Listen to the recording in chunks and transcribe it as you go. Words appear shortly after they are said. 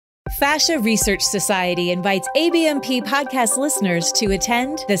Fascia Research Society invites ABMP Podcast listeners to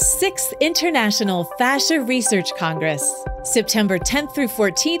attend the 6th International Fascia Research Congress, September 10th through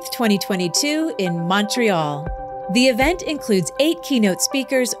 14th, 2022 in Montreal. The event includes 8 keynote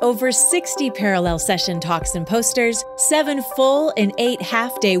speakers, over 60 parallel session talks and posters, 7 full and 8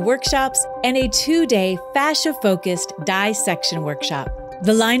 half-day workshops, and a 2-day fascia-focused dissection workshop.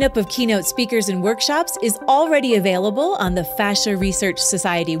 The lineup of keynote speakers and workshops is already available on the Fascia Research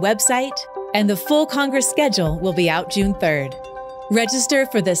Society website, and the full Congress schedule will be out June 3rd. Register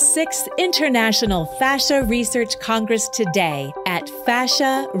for the 6th International Fascia Research Congress today at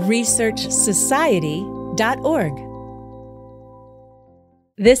fasciaresearchsociety.org.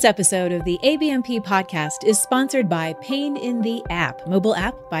 This episode of the ABMP Podcast is sponsored by Pain in the App, mobile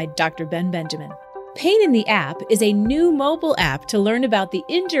app by Dr. Ben Benjamin. Pain in the App is a new mobile app to learn about the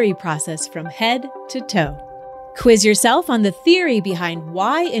injury process from head to toe. Quiz yourself on the theory behind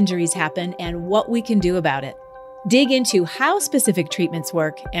why injuries happen and what we can do about it. Dig into how specific treatments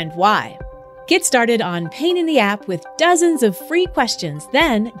work and why. Get started on Pain in the App with dozens of free questions,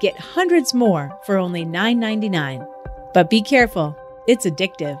 then get hundreds more for only $9.99. But be careful, it's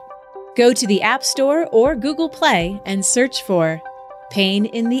addictive. Go to the App Store or Google Play and search for Pain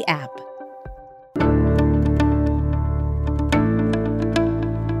in the App.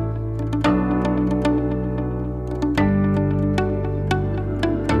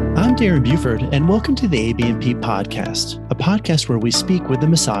 I'm Darren Buford, and welcome to the ABMP Podcast, a podcast where we speak with the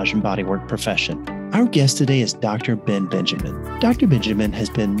massage and bodywork profession. Our guest today is Dr. Ben Benjamin. Dr. Benjamin has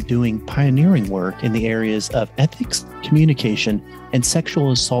been doing pioneering work in the areas of ethics, communication, and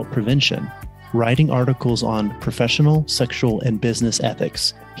sexual assault prevention, writing articles on professional, sexual, and business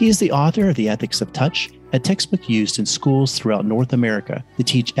ethics. He is the author of The Ethics of Touch, a textbook used in schools throughout North America to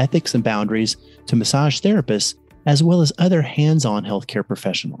teach ethics and boundaries to massage therapists as well as other hands-on healthcare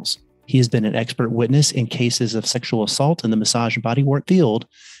professionals. He has been an expert witness in cases of sexual assault in the massage and bodywork field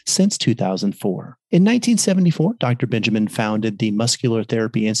since 2004. In 1974, Dr. Benjamin founded the Muscular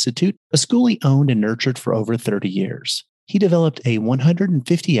Therapy Institute, a school he owned and nurtured for over 30 years. He developed a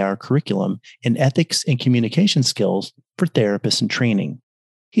 150-hour curriculum in ethics and communication skills for therapists in training.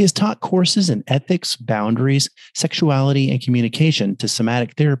 He has taught courses in ethics, boundaries, sexuality, and communication to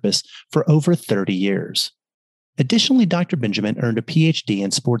somatic therapists for over 30 years. Additionally, Dr. Benjamin earned a PhD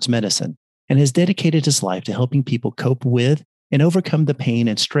in sports medicine and has dedicated his life to helping people cope with and overcome the pain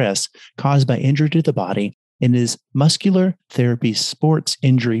and stress caused by injury to the body in his Muscular Therapy Sports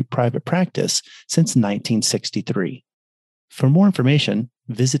Injury Private Practice since 1963. For more information,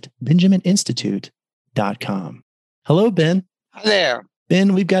 visit benjamininstitute.com. Hello, Ben. Hi there.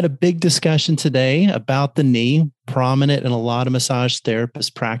 Ben, we've got a big discussion today about the knee, prominent in a lot of massage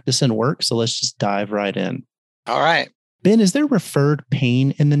therapists' practice and work, so let's just dive right in. All right. Ben, is there referred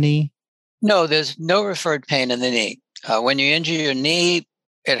pain in the knee? No, there's no referred pain in the knee. When you injure your knee,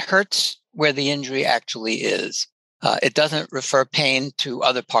 it hurts where the injury actually is. It doesn't refer pain to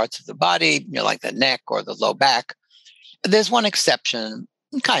other parts of the body, like the neck or the low back. There's one exception,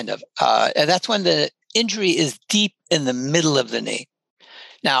 kind of, and that's when the injury is deep in the middle of the knee.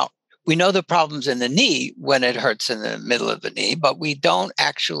 Now, we know the problems in the knee when it hurts in the middle of the knee, but we don't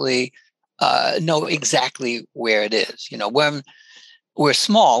actually know exactly where it is. When we're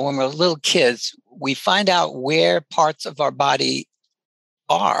small, when we're little kids, we find out where parts of our body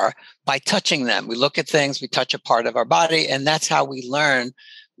are by touching them. We look at things, we touch a part of our body, and that's how we learn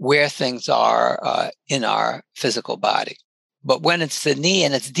where things are in our physical body. But when it's the knee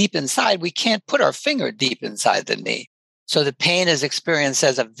and it's deep inside, we can't put our finger deep inside the knee. So the pain is experienced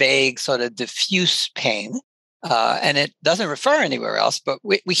as a vague, sort of diffuse pain. And it doesn't refer anywhere else, but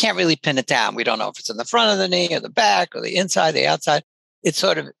we can't really pin it down. We don't know if it's in the front of the knee or the back or the inside, the outside. It's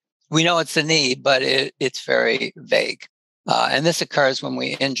sort of, we know it's the knee, but it's very vague. And this occurs when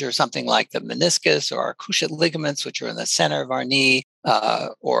we injure something like the meniscus or our cruciate ligaments, which are in the center of our knee,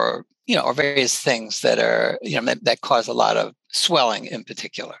 or various things that are, that cause a lot of swelling in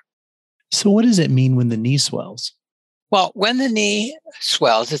particular. So what does it mean when the knee swells? Well, when the knee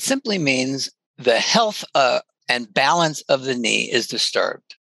swells, it simply means the health and balance of the knee is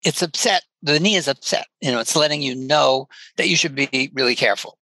disturbed. It's upset. The knee is upset. It's letting you know that you should be really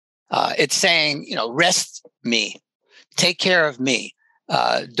careful. It's saying, rest me, take care of me.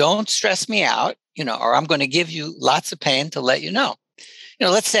 Don't stress me out, or I'm going to give you lots of pain to let you know.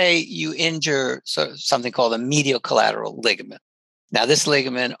 Let's say you injure something called a medial collateral ligament. Now, this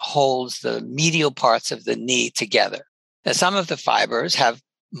ligament holds the medial parts of the knee together. Now, some of the fibers have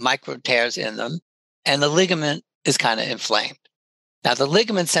micro tears in them, and the ligament is kind of inflamed. Now, the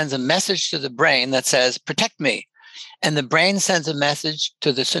ligament sends a message to the brain that says, protect me. And the brain sends a message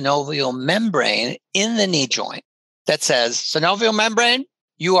to the synovial membrane in the knee joint that says, synovial membrane,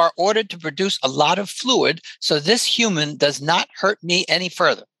 you are ordered to produce a lot of fluid so this human does not hurt me any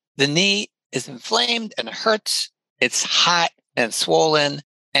further. The knee is inflamed and hurts. It's hot and swollen,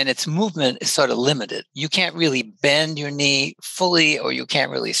 and its movement is sort of limited. You can't really bend your knee fully, or you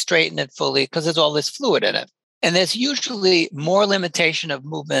can't really straighten it fully because there's all this fluid in it. And there's usually more limitation of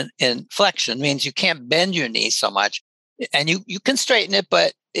movement in flexion, means you can't bend your knee so much. And you can straighten it,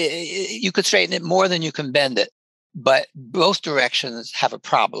 but you could straighten it more than you can bend it. But both directions have a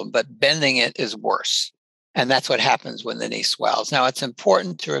problem, but bending it is worse. And that's what happens when the knee swells. Now, it's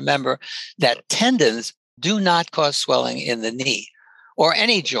important to remember that tendons do not cause swelling in the knee or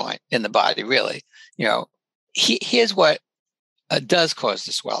any joint in the body, really. Here's what does cause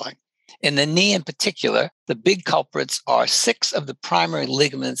the swelling. In the knee in particular, the big culprits are 6 of the primary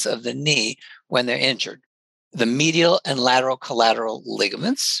ligaments of the knee when they're injured. The medial and lateral collateral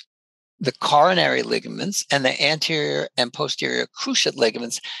ligaments, the coronary ligaments, and the anterior and posterior cruciate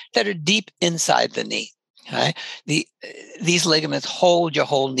ligaments that are deep inside the knee. Okay? These ligaments hold your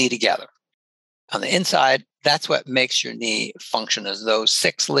whole knee together. On the inside, that's what makes your knee function, as those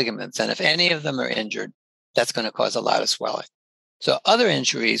 6 ligaments. And if any of them are injured, that's going to cause a lot of swelling. So other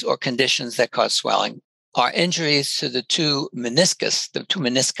injuries or conditions that cause swelling are injuries to the 2 meniscus, the 2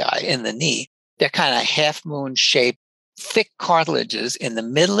 menisci in the knee. They're kind of half-moon shaped, thick cartilages in the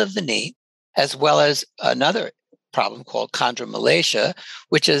middle of the knee, as well as another problem called chondromalacia,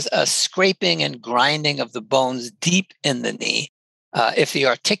 which is a scraping and grinding of the bones deep in the knee if the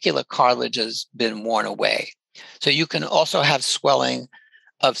articular cartilage has been worn away. So you can also have swelling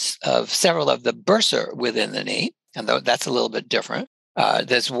of several of the bursa within the knee, and that's a little bit different.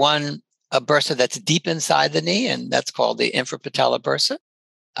 There's a bursa that's deep inside the knee, and that's called the infrapatellar bursa.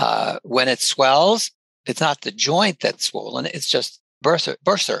 When it swells, it's not the joint that's swollen, it's just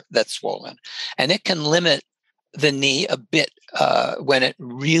bursa that's swollen. And it can limit the knee a bit when it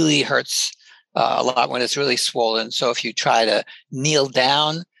really hurts a lot, when it's really swollen. So if you try to kneel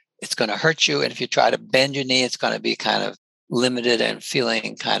down, it's going to hurt you. And if you try to bend your knee, it's going to be kind of limited and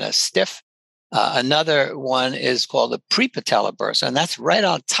feeling kind of stiff. Another one is called the prepatellar bursa, and that's right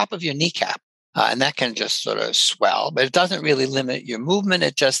on top of your kneecap. And that can just sort of swell, but it doesn't really limit your movement.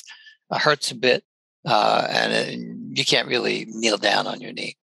 It just hurts a bit, and you can't really kneel down on your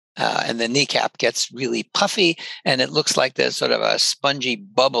knee. And the kneecap gets really puffy, and it looks like there's sort of a spongy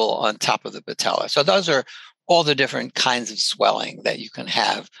bubble on top of the patella. So those are all the different kinds of swelling that you can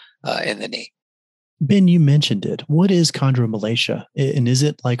have in the knee. Ben, you mentioned it. What is chondromalacia? And is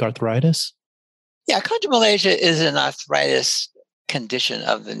it like arthritis? Yeah, chondromalacia is an arthritis condition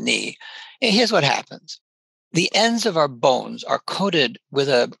of the knee. And here's what happens. The ends of our bones are coated with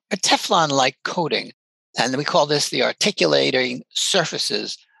a Teflon-like coating, and we call this the articulating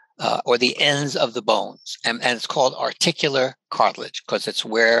surfaces or the ends of the bones. And it's called articular cartilage because it's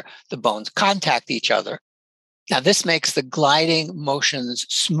where the bones contact each other. Now, this makes the gliding motions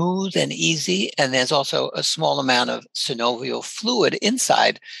smooth and easy, and there's also a small amount of synovial fluid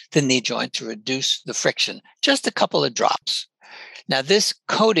inside the knee joint to reduce the friction, just a couple of drops. Now, this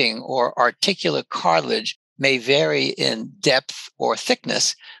coating or articular cartilage may vary in depth or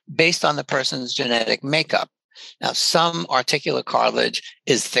thickness based on the person's genetic makeup. Now, some articular cartilage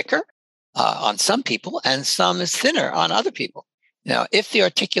is thicker on some people, and some is thinner on other people. Now, if the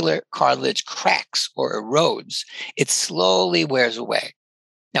articular cartilage cracks or erodes, it slowly wears away.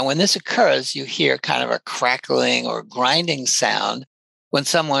 Now, when this occurs, you hear kind of a crackling or grinding sound when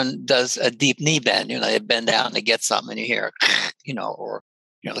someone does a deep knee bend. They bend down to get something, and you hear, or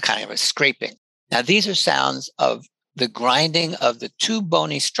the kind of a scraping. Now, these are sounds of the grinding of the 2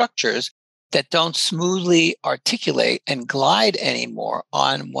 bony structures that don't smoothly articulate and glide anymore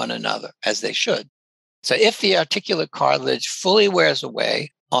on one another as they should. So if the articular cartilage fully wears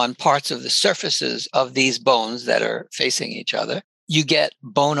away on parts of the surfaces of these bones that are facing each other, you get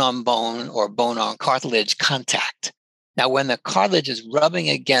bone-on-bone or bone-on-cartilage contact. Now, when the cartilage is rubbing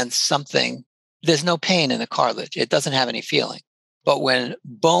against something, there's no pain in the cartilage. It doesn't have any feeling. But when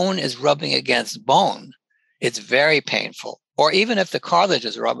bone is rubbing against bone, it's very painful. Or even if the cartilage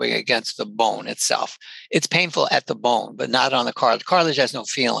is rubbing against the bone itself, it's painful at the bone, but not on the cartilage. Cartilage has no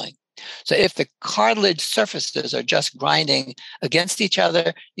feeling. So if the cartilage surfaces are just grinding against each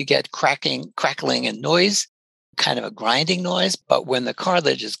other, you get cracking, crackling, and noise, kind of a grinding noise. But when the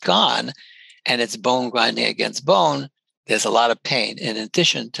cartilage is gone and it's bone grinding against bone, there's a lot of pain in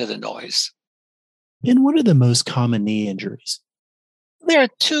addition to the noise. And what are the most common knee injuries? There are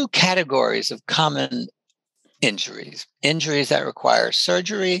 2 categories of common injuries that require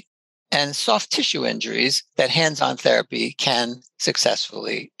surgery and soft tissue injuries that hands-on therapy can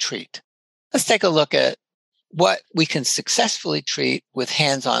successfully treat. Let's take a look at what we can successfully treat with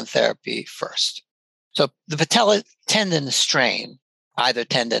hands-on therapy first. So the patella tendon strain, either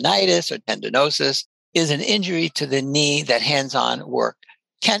tendinitis or tendinosis, is an injury to the knee that hands-on work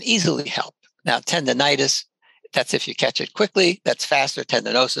can easily help. Now, tendinitis, that's if you catch it quickly, that's faster.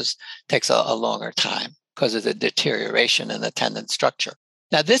 Tendinosis takes a longer time because of the deterioration in the tendon structure.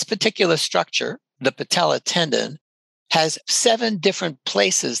 Now, this particular structure, the patella tendon, has 7 different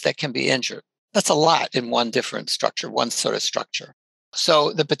places that can be injured. That's a lot in one different structure, one sort of structure.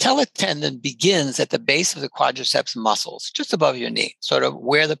 So the patella tendon begins at the base of the quadriceps muscles, just above your knee, sort of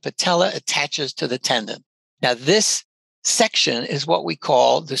where the patella attaches to the tendon. Now, this section is what we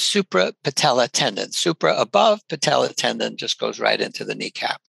call the suprapatellar tendon. Supra above patella tendon just goes right into the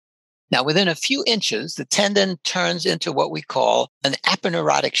kneecap. Now, within a few inches, the tendon turns into what we call an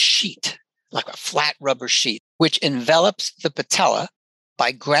aponeurotic sheet, like a flat rubber sheet, which envelops the patella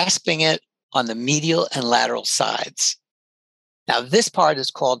by grasping it on the medial and lateral sides. Now, this part is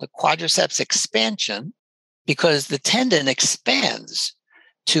called the quadriceps expansion because the tendon expands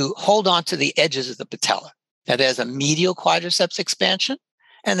to hold on to the edges of the patella. Now, there's a medial quadriceps expansion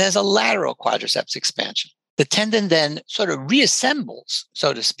and there's a lateral quadriceps expansion. The tendon then sort of reassembles,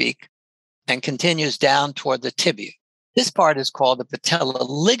 so to speak, and continues down toward the tibia. This part is called the patellar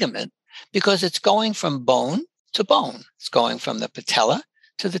ligament because it's going from bone to bone. It's going from the patella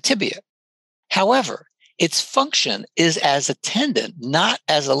to the tibia. However, its function is as a tendon, not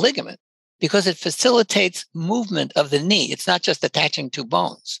as a ligament, because it facilitates movement of the knee. It's not just attaching 2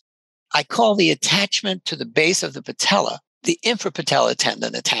 bones. I call the attachment to the base of the patella the infrapatellar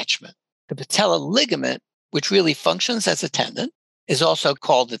tendon attachment. The patellar ligament, which really functions as a tendon, is also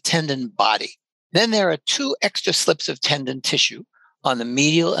called the tendon body. Then there are 2 extra slips of tendon tissue on the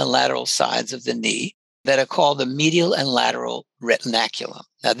medial and lateral sides of the knee that are called the medial and lateral retinaculum.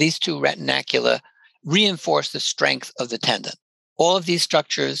 Now, these 2 retinacula reinforce the strength of the tendon. All of these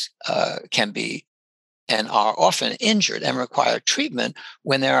structures can be and are often injured and require treatment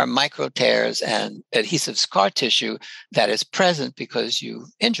when there are micro tears and adhesive scar tissue that is present because you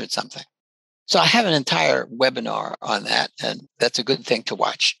injured something. So I have an entire webinar on that, and that's a good thing to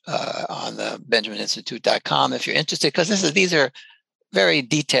watch on the benjamininstitute.com if you're interested, because these are very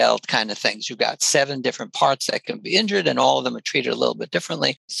detailed kind of things. You've got 7 different parts that can be injured, and all of them are treated a little bit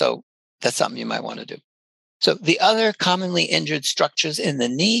differently. So that's something you might want to do. So the other commonly injured structures in the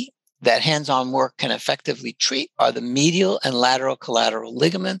knee that hands-on work can effectively treat are the medial and lateral collateral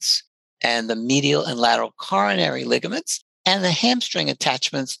ligaments and the medial and lateral coronary ligaments and the hamstring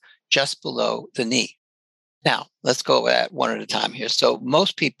attachments just below the knee. Now, let's go at one at a time here. So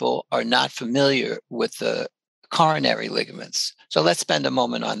most people are not familiar with the coronary ligaments. So let's spend a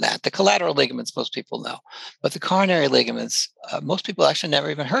moment on that. The collateral ligaments, most people know, but the coronary ligaments, most people actually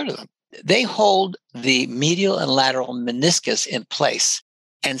never even heard of them. They hold the medial and lateral meniscus in place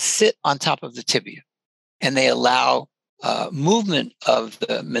and sit on top of the tibia. And they allow movement of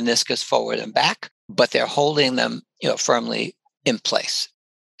the meniscus forward and back, but they're holding them, firmly in place.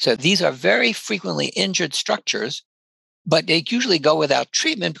 So these are very frequently injured structures, but they usually go without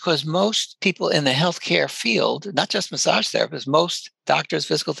treatment because most people in the healthcare field, not just massage therapists, most doctors,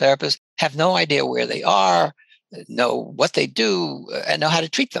 physical therapists have no idea where they are, know what they do, and know how to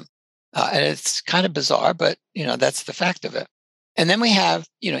treat them. And it's kind of bizarre, but that's the fact of it. And then we have,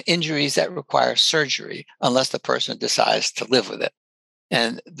 injuries that require surgery unless the person decides to live with it.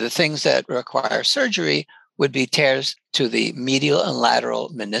 And the things that require surgery would be tears to the medial and lateral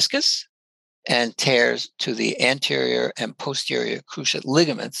meniscus and tears to the anterior and posterior cruciate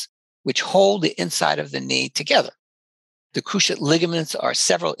ligaments, which hold the inside of the knee together. The cruciate ligaments are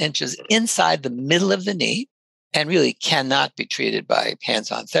several inches inside the middle of the knee and really cannot be treated by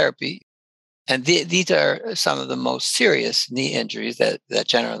hands-on therapy. And these are some of the most serious knee injuries that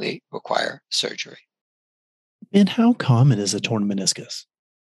generally require surgery. And how common is a torn meniscus?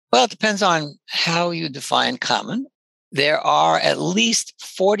 Well, it depends on how you define common. There are at least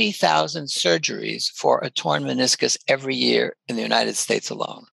 40,000 surgeries for a torn meniscus every year in the United States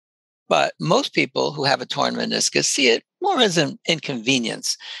alone. But most people who have a torn meniscus see it more as an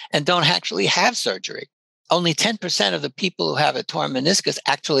inconvenience and don't actually have surgery. Only 10% of the people who have a torn meniscus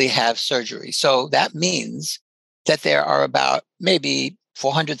actually have surgery. So that means that there are about maybe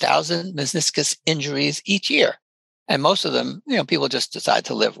 400,000 meniscus injuries each year. And most of them, people just decide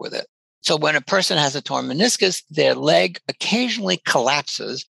to live with it. So when a person has a torn meniscus, their leg occasionally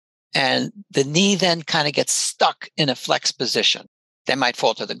collapses and the knee then kind of gets stuck in a flex position. They might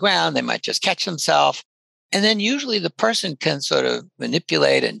fall to the ground. They might just catch themselves. And then usually the person can sort of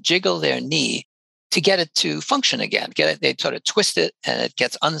manipulate and jiggle their knee to get it to function again. They sort of twist it and it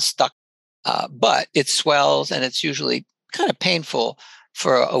gets unstuck, but it swells and it's usually kind of painful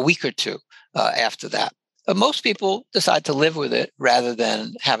for a week or two after that. But most people decide to live with it rather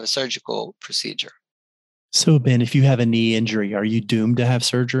than have a surgical procedure. So, Ben, if you have a knee injury, are you doomed to have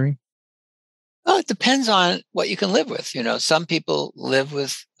surgery? Well, it depends on what you can live with. Some people live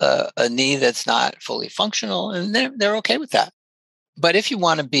with a knee that's not fully functional, and they're okay with that. But if you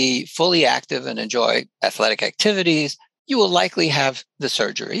want to be fully active and enjoy athletic activities, you will likely have the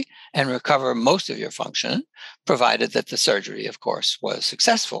surgery and recover most of your function, provided that the surgery, of course, was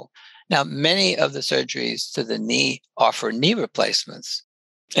successful. Now, many of the surgeries to the knee offer knee replacements.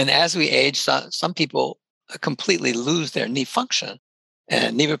 And as we age, some people completely lose their knee function.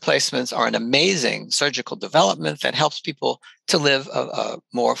 And knee replacements are an amazing surgical development that helps people to live a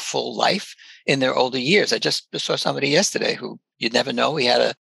more full life in their older years. I just saw somebody yesterday who you'd never know he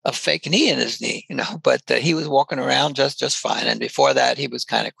had a fake knee in his knee, but he was walking around just fine. And before that, he was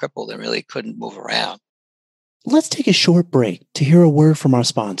kind of crippled and really couldn't move around. Let's take a short break to hear a word from our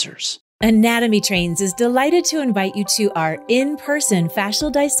sponsors. Anatomy Trains is delighted to invite you to our in-person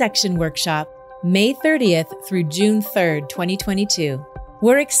fascial dissection workshop, May 30th through June 3rd, 2022.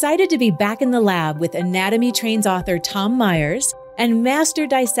 We're excited to be back in the lab with Anatomy Trains author Tom Myers and master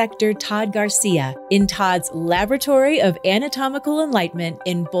dissector Todd Garcia in Todd's Laboratory of Anatomical Enlightenment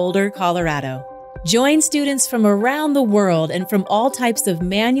in Boulder, Colorado. Join students from around the world and from all types of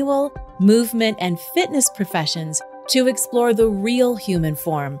manual, movement, and fitness professions to explore the real human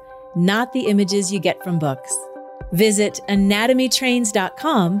form, not the images you get from books. Visit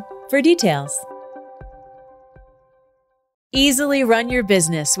anatomytrains.com for details. Easily run your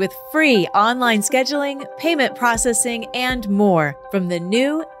business with free online scheduling, payment processing, and more from the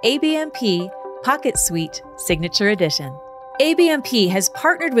new ABMP Pocket Suite Signature Edition. ABMP has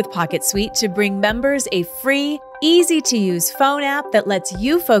partnered with Pocket Suite to bring members a free, easy-to-use phone app that lets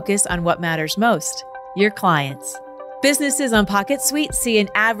you focus on what matters most, your clients. Businesses on Pocket Suite see an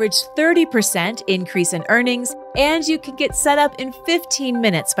average 30% increase in earnings, and you can get set up in 15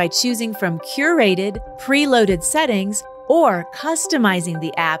 minutes by choosing from curated, preloaded settings or customizing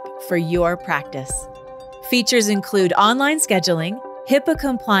the app for your practice. Features include online scheduling,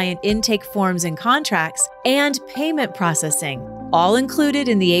 HIPAA-compliant intake forms and contracts, and payment processing, all included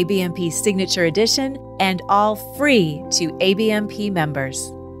in the ABMP Signature Edition and all free to ABMP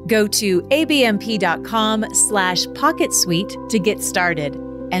members. Go to abmp.com/pocketsuite to get started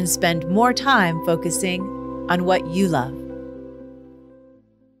and spend more time focusing on what you love.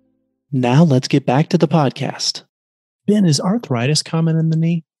 Now let's get back to the podcast. Ben, is arthritis common in the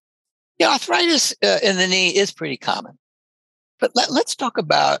knee? Yeah, arthritis in the knee is pretty common. But let's talk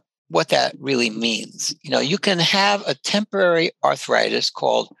about what that really means. You can have a temporary arthritis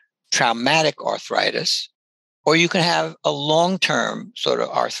called traumatic arthritis, or you can have a long-term sort of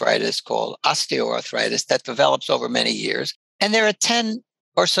arthritis called osteoarthritis that develops over many years. And there are 10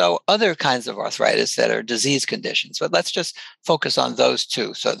 or so other kinds of arthritis that are disease conditions. But let's just focus on those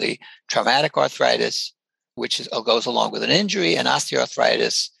two. So the traumatic arthritis, which goes along with an injury, and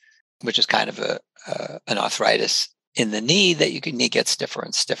osteoarthritis, which is kind of an arthritis in the knee that your knee gets stiffer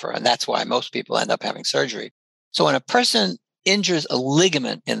and stiffer. And that's why most people end up having surgery. So when a person injures a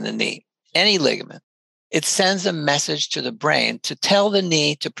ligament in the knee, any ligament, it sends a message to the brain to tell the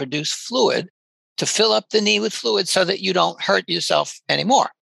knee to produce fluid, to fill up the knee with fluid so that you don't hurt yourself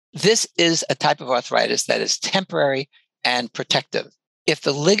anymore. This is a type of arthritis that is temporary and protective. If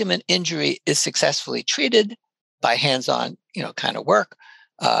the ligament injury is successfully treated by hands-on, kind of work,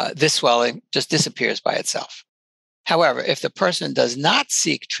 this swelling just disappears by itself. However, if the person does not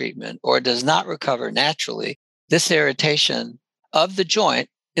seek treatment or does not recover naturally, this irritation of the joint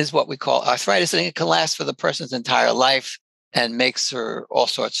is what we call arthritis, and it can last for the person's entire life and makes for all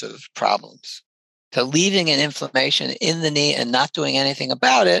sorts of problems. So leaving an inflammation in the knee and not doing anything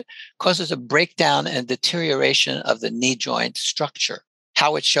about it causes a breakdown and deterioration of the knee joint structure.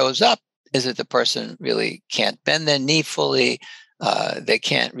 How it shows up is that the person really can't bend their knee fully. They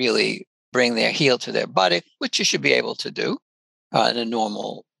can't really bring their heel to their buttock, which you should be able to do in a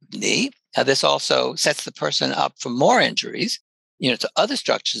normal knee. This also sets the person up for more injuries, to other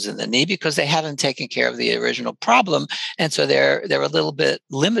structures in the knee because they haven't taken care of the original problem. And so they're a little bit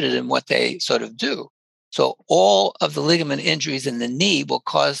limited in what they sort of do. So all of the ligament injuries in the knee will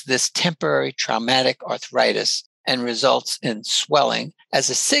cause this temporary traumatic arthritis and results in swelling as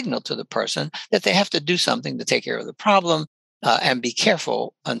a signal to the person that they have to do something to take care of the problem and be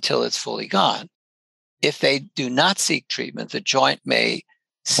careful until it's fully gone. If they do not seek treatment, the joint may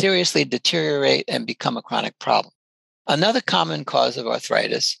seriously deteriorate and become a chronic problem. Another common cause of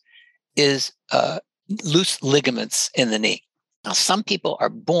arthritis is loose ligaments in the knee. Now, some people are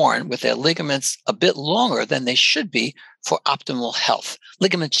born with their ligaments a bit longer than they should be for optimal health.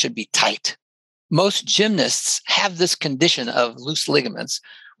 Ligaments should be tight. Most gymnasts have this condition of loose ligaments,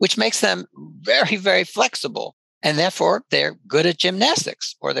 which makes them very, very flexible. And therefore, they're good at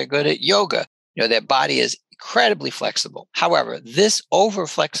gymnastics or they're good at yoga. Their body is incredibly flexible. However, this over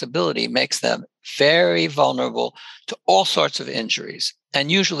flexibility makes them very vulnerable to all sorts of injuries.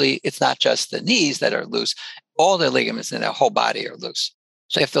 And usually it's not just the knees that are loose. All the ligaments in their whole body are loose.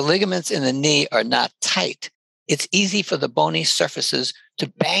 So if the ligaments in the knee are not tight, it's easy for the bony surfaces to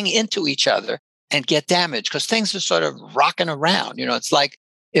bang into each other and get damaged because things are sort of rocking around. It's like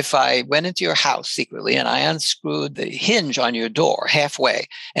if I went into your house secretly and I unscrewed the hinge on your door halfway,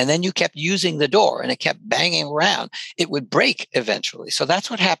 and then you kept using the door and it kept banging around, it would break eventually. So that's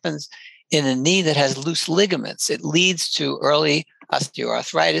what happens in a knee that has loose ligaments. It leads to early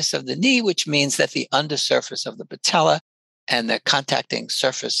osteoarthritis of the knee, which means that the undersurface of the patella and the contacting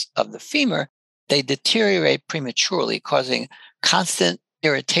surface of the femur, they deteriorate prematurely, causing constant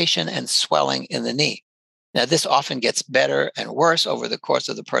irritation and swelling in the knee. Now, this often gets better and worse over the course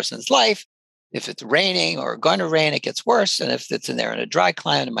of the person's life. If it's raining or going to rain, it gets worse. And if it's in a dry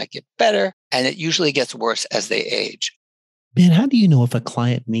climate, it might get better. And it usually gets worse as they age. Ben, how do you know if a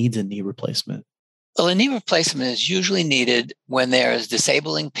client needs a knee replacement? Well, a knee replacement is usually needed when there is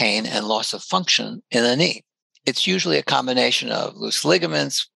disabling pain and loss of function in the knee. It's usually a combination of loose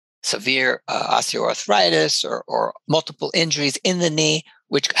ligaments, severe osteoarthritis, or multiple injuries in the knee,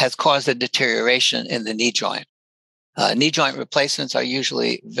 which has caused a deterioration in the knee joint. Knee joint replacements are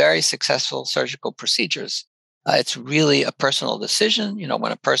usually very successful surgical procedures. It's really a personal decision.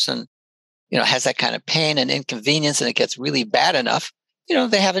 When a person, has that kind of pain and inconvenience and it gets really bad enough,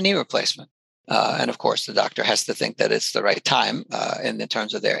 they have a knee replacement. And of course, the doctor has to think that it's the right time in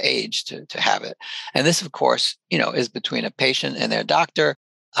terms of their age to have it. And this, of course, is between a patient and their doctor.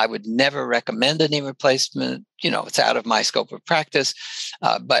 I would never recommend a knee replacement. It's out of my scope of practice.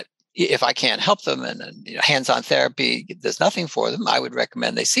 But if I can't help them and hands-on therapy does nothing for them, I would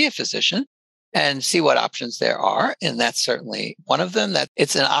recommend they see a physician and see what options there are. And that's certainly one of them. That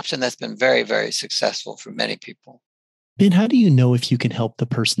it's an option that's been very, very successful for many people. Ben, how do you know if you can help the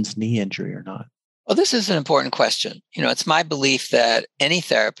person's knee injury or not? Well, this is an important question. It's my belief that any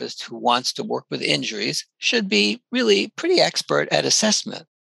therapist who wants to work with injuries should be really pretty expert at assessment.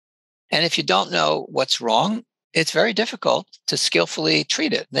 And if you don't know what's wrong, it's very difficult to skillfully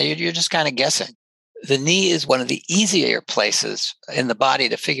treat it. You're just kind of guessing. The knee is one of the easier places in the body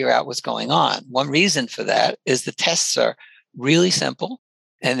to figure out what's going on. One reason for that is the tests are really simple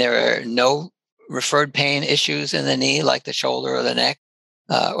and there are no referred pain issues in the knee like the shoulder or the neck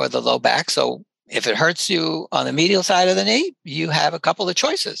or the low back. So if it hurts you on the medial side of the knee, you have a couple of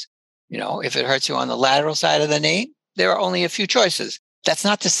choices. If it hurts you on the lateral side of the knee, there are only a few choices. That's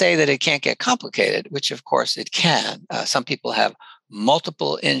not to say that it can't get complicated, which of course it can. Some people have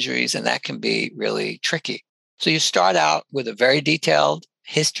multiple injuries and that can be really tricky. So you start out with a very detailed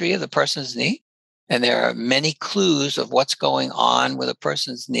history of the person's knee. And there are many clues of what's going on with a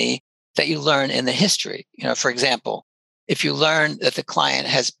person's knee that you learn in the history. For example, if you learn that the client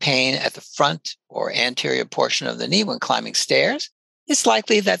has pain at the front or anterior portion of the knee when climbing stairs, it's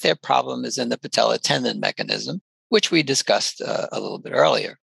likely that their problem is in the patella tendon mechanism, which we discussed a little bit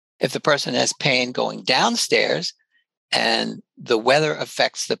earlier. If the person has pain going downstairs and the weather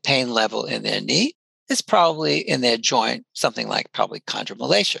affects the pain level in their knee, it's probably in their joint, something like probably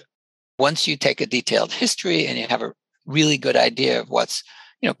chondromalacia. Once you take a detailed history and you have a really good idea of what's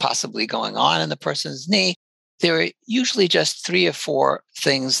possibly going on in the person's knee, there are usually just 3 or 4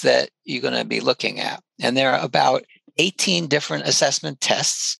 things that you're going to be looking at. And there are about 18 different assessment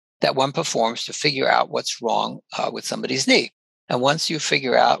tests that one performs to figure out what's wrong with somebody's knee. And once you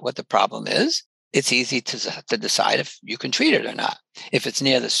figure out what the problem is, it's easy to decide if you can treat it or not. If it's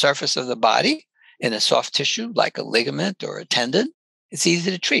near the surface of the body in a soft tissue like a ligament or a tendon, it's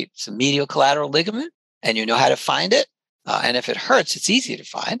easy to treat. It's a medial collateral ligament and you know how to find it. And if it hurts, it's easy to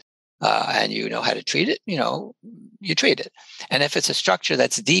find and you know how to treat it, you treat it. And if it's a structure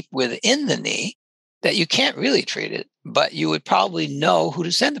that's deep within the knee, that you can't really treat it, but you would probably know who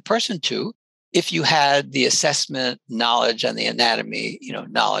to send the person to if you had the assessment knowledge and the anatomy,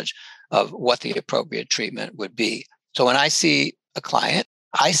 knowledge of what the appropriate treatment would be. So when I see a client,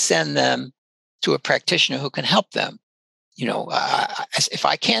 I send them to a practitioner who can help them. If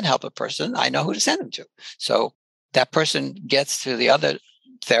I can't help a person, I know who to send them to. So that person gets to the other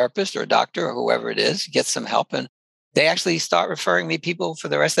therapist or doctor or whoever it is, gets some help. And they actually start referring me people for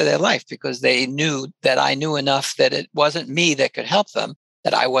the rest of their life because they knew that I knew enough that it wasn't me that could help them,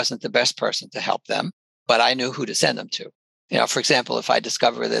 that I wasn't the best person to help them, but I knew who to send them to. For example, if I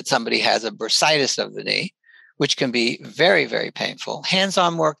discover that somebody has a bursitis of the knee, which can be very, very painful,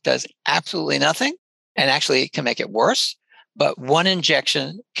 hands-on work does absolutely nothing and actually can make it worse. But one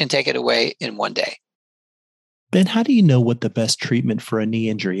injection can take it away in one day. Ben, how do you know what the best treatment for a knee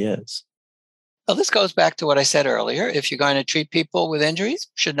injury is? Well, this goes back to what I said earlier. If you're going to treat people with injuries,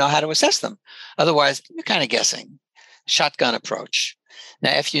 you should know how to assess them. Otherwise, you're kind of guessing. Shotgun approach.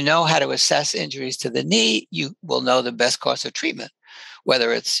 Now, if you know how to assess injuries to the knee, you will know the best course of treatment,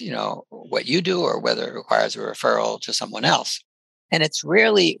 whether it's, what you do or whether it requires a referral to someone else. And it's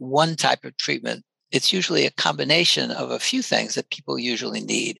rarely one type of treatment. It's usually a combination of a few things that people usually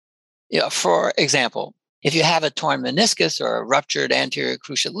need. For example, if you have a torn meniscus or a ruptured anterior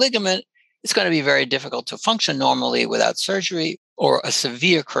cruciate ligament, it's going to be very difficult to function normally without surgery or a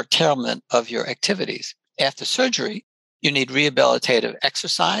severe curtailment of your activities. After surgery, you need rehabilitative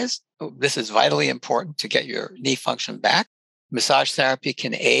exercise. This is vitally important to get your knee function back. Massage therapy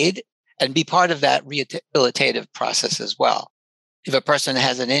can aid and be part of that rehabilitative process as well. If a person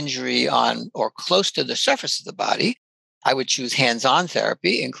has an injury on or close to the surface of the body, I would choose hands-on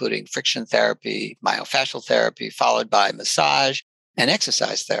therapy, including friction therapy, myofascial therapy, followed by massage and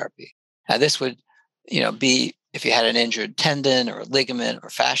exercise therapy. Now, this would, be if you had an injured tendon or ligament or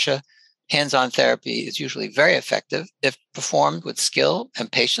fascia. Hands-on therapy is usually very effective if performed with skill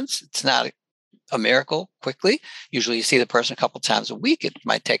and patience. It's not a miracle quickly. Usually you see the person a couple times a week. It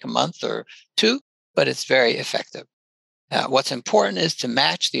might take a month or two, but it's very effective. What's important is to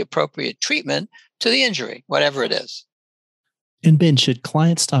match the appropriate treatment to the injury, whatever it is. And Ben, should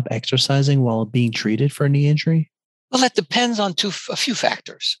clients stop exercising while being treated for a knee injury? Well, that depends on a few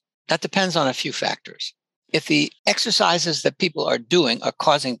factors. If the exercises that people are doing are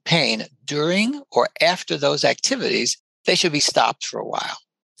causing pain during or after those activities, they should be stopped for a while.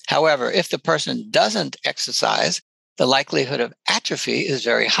 However, if the person doesn't exercise, the likelihood of atrophy is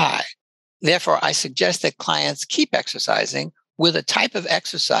very high. Therefore, I suggest that clients keep exercising with a type of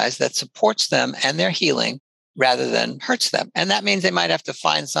exercise that supports them and their healing rather than hurts them. And that means they might have to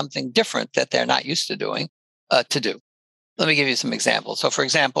find something different that they're not used to doing to do. Let me give you some examples. So, for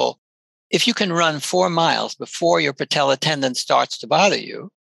example, if you can run 4 miles before your patella tendon starts to bother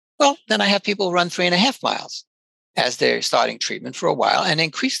you, well, then I have people run 3.5 miles as they're starting treatment for a while and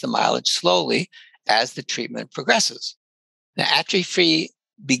increase the mileage slowly as the treatment progresses. Now, atrophy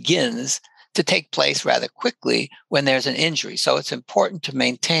begins to take place rather quickly when there's an injury. So it's important to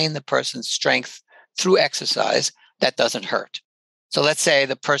maintain the person's strength through exercise that doesn't hurt. So let's say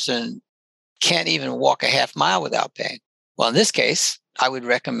the person can't even walk a half mile without pain. Well, in this case, I would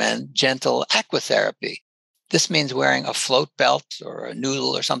recommend gentle aquatherapy. This means wearing a float belt or a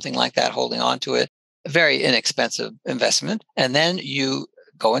noodle or something like that, holding on to it, a very inexpensive investment. And then you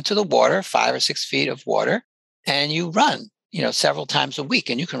go into the water, 5 or 6 feet of water, and you run, several times a week.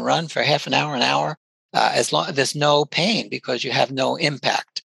 And you can run for half an hour, as long as there's no pain because you have no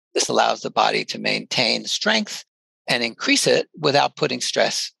impact. This allows the body to maintain strength and increase it without putting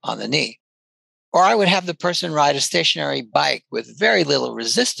stress on the knee. Or I would have the person ride a stationary bike with very little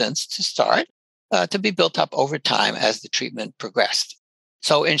resistance to start, to be built up over time as the treatment progressed.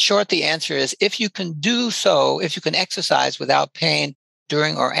 So in short, the answer is if you can exercise without pain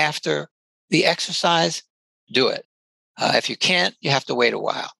during or after the exercise, do it. If you can't, you have to wait a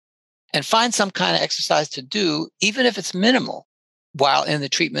while. And find some kind of exercise to do, even if it's minimal, while in the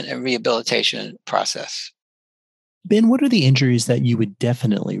treatment and rehabilitation process. Ben, what are the injuries that you would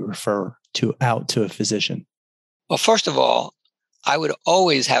definitely refer out to a physician? Well, first of all, I would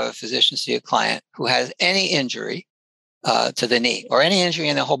always have a physician see a client who has any injury to the knee or any injury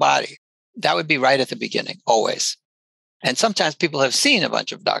in the whole body. That would be right at the beginning, always. And sometimes people have seen a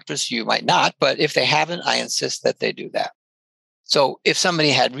bunch of doctors, you might not, but if they haven't, I insist that they do that. So if somebody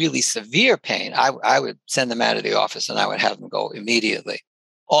had really severe pain, I would send them out of the office and I would have them go immediately.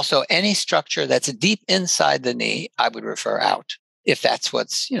 Also, any structure that's deep inside the knee, I would refer out if that's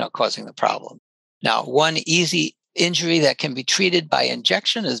what's, causing the problem. Now, one easy injury that can be treated by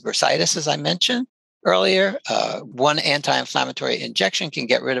injection is bursitis, as I mentioned earlier. One anti-inflammatory injection can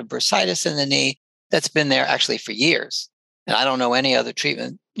get rid of bursitis in the knee that's been there actually for years. And I don't know any other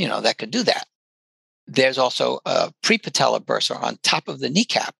treatment, that could do that. There's also a prepatellar bursa on top of the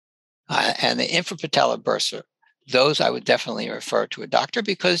kneecap and the infrapatellar bursa. Those I would definitely refer to a doctor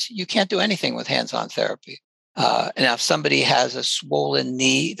because you can't do anything with hands-on therapy. And if somebody has a swollen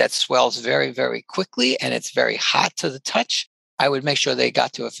knee that swells very, very quickly and it's very hot to the touch, I would make sure they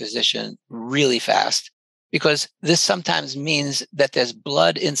got to a physician really fast because this sometimes means that there's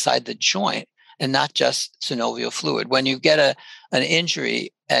blood inside the joint and not just synovial fluid. When you get an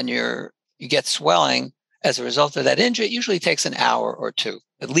injury and you get swelling as a result of that injury, it usually takes an hour or two,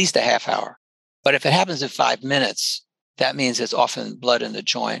 at least a half hour. But if it happens in 5 minutes, that means there's often blood in the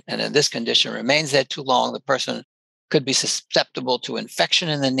joint. And if this condition remains there too long, the person could be susceptible to infection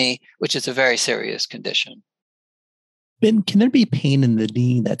in the knee, which is a very serious condition. Ben, can there be pain in the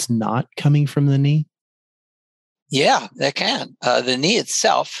knee that's not coming from the knee? Yeah, there can. The knee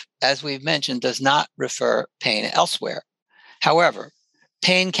itself, as we've mentioned, does not refer pain elsewhere. However,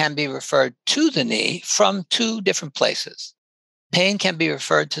 pain can be referred to the knee from two different places. Pain can be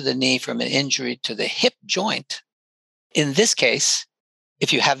referred to the knee from an injury to the hip joint. In this case,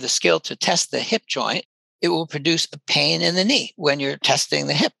 if you have the skill to test the hip joint, it will produce a pain in the knee when you're testing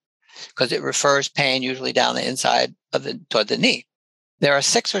the hip, because it refers pain usually down the inside toward the knee. There are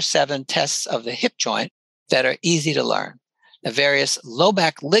 6 or 7 tests of the hip joint that are easy to learn. The various low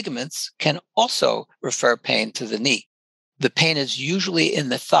back ligaments can also refer pain to the knee. The pain is usually in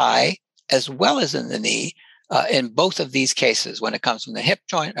the thigh as well as in the knee in both of these cases, when it comes from the hip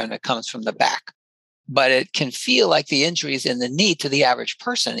joint and it comes from the back. But it can feel like the injury is in the knee to the average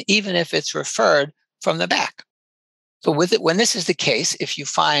person, even if it's referred from the back. So when this is the case, if you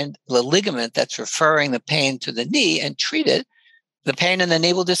find the ligament that's referring the pain to the knee and treat it, the pain in the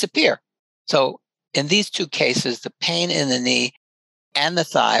knee will disappear. So in these two cases, the pain in the knee and the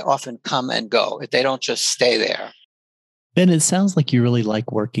thigh often come and go. They don't just stay there. Ben, it sounds like you really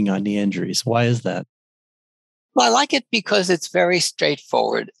like working on knee injuries. Why is that? Well, I like it because it's very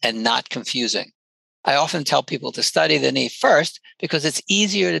straightforward and not confusing. I often tell people to study the knee first because it's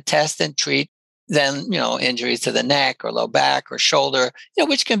easier to test and treat than, injuries to the neck or low back or shoulder,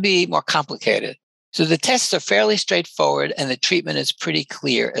 which can be more complicated. So the tests are fairly straightforward and the treatment is pretty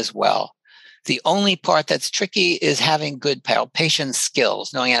clear as well. The only part that's tricky is having good palpation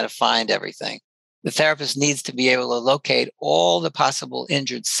skills, knowing how to find everything. The therapist needs to be able to locate all the possible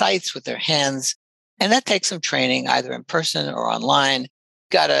injured sites with their hands. And that takes some training, either in person or online.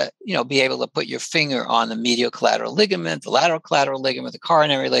 Got to, be able to put your finger on the medial collateral ligament, the lateral collateral ligament, the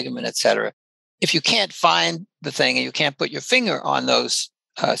coronary ligament, et cetera. If you can't find the thing and you can't put your finger on those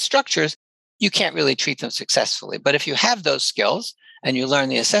structures, you can't really treat them successfully. But if you have those skills and you learn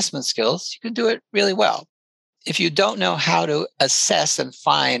the assessment skills, you can do it really well. If you don't know how to assess and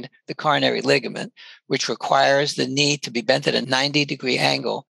find the coronary ligament, which requires the knee to be bent at a 90-degree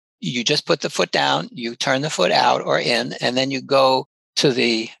angle, you just put the foot down, you turn the foot out or in, and then you go to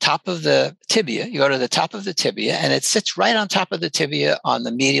the top of the tibia. You go to the top of the tibia, and it sits right on top of the tibia on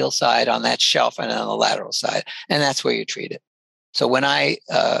the medial side, on that shelf, and on the lateral side. And that's where you treat it. So when I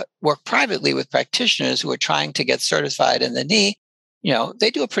work privately with practitioners who are trying to get certified in the knee, they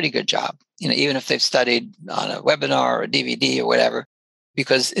do a pretty good job, even if they've studied on a webinar or a DVD or whatever,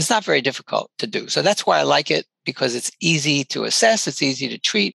 because it's not very difficult to do. So that's why I like it, because it's easy to assess, it's easy to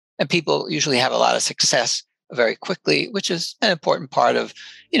treat, and people usually have a lot of success very quickly, which is an important part of,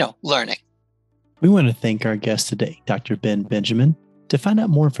 learning. We want to thank our guest today, Dr. Ben Benjamin. To find out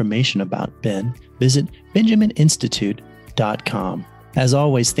more information about Ben, visit benjamininstitute.com. As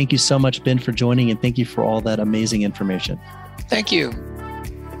always, thank you so much, Ben, for joining, and thank you for all that amazing information. Thank you.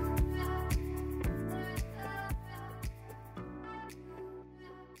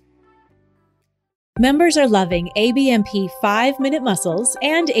 Members are loving ABMP 5-Minute Muscles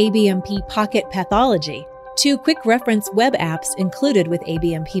and ABMP Pocket Pathology, 2 quick reference web apps included with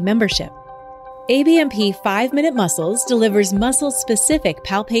ABMP membership. ABMP 5-Minute Muscles delivers muscle-specific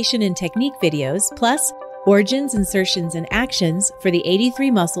palpation and technique videos, plus origins, insertions, and actions for the 83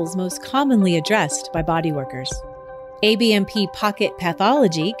 muscles most commonly addressed by bodyworkers. ABMP Pocket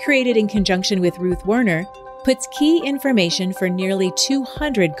Pathology, created in conjunction with Ruth Werner, puts key information for nearly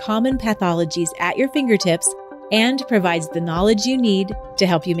 200 common pathologies at your fingertips and provides the knowledge you need to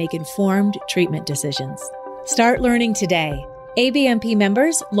help you make informed treatment decisions. Start learning today. ABMP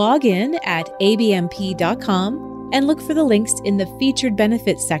members log in at abmp.com and look for the links in the featured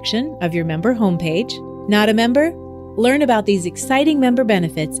benefits section of your member homepage. Not a member? Learn about these exciting member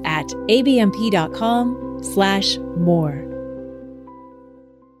benefits at abmp.com/more.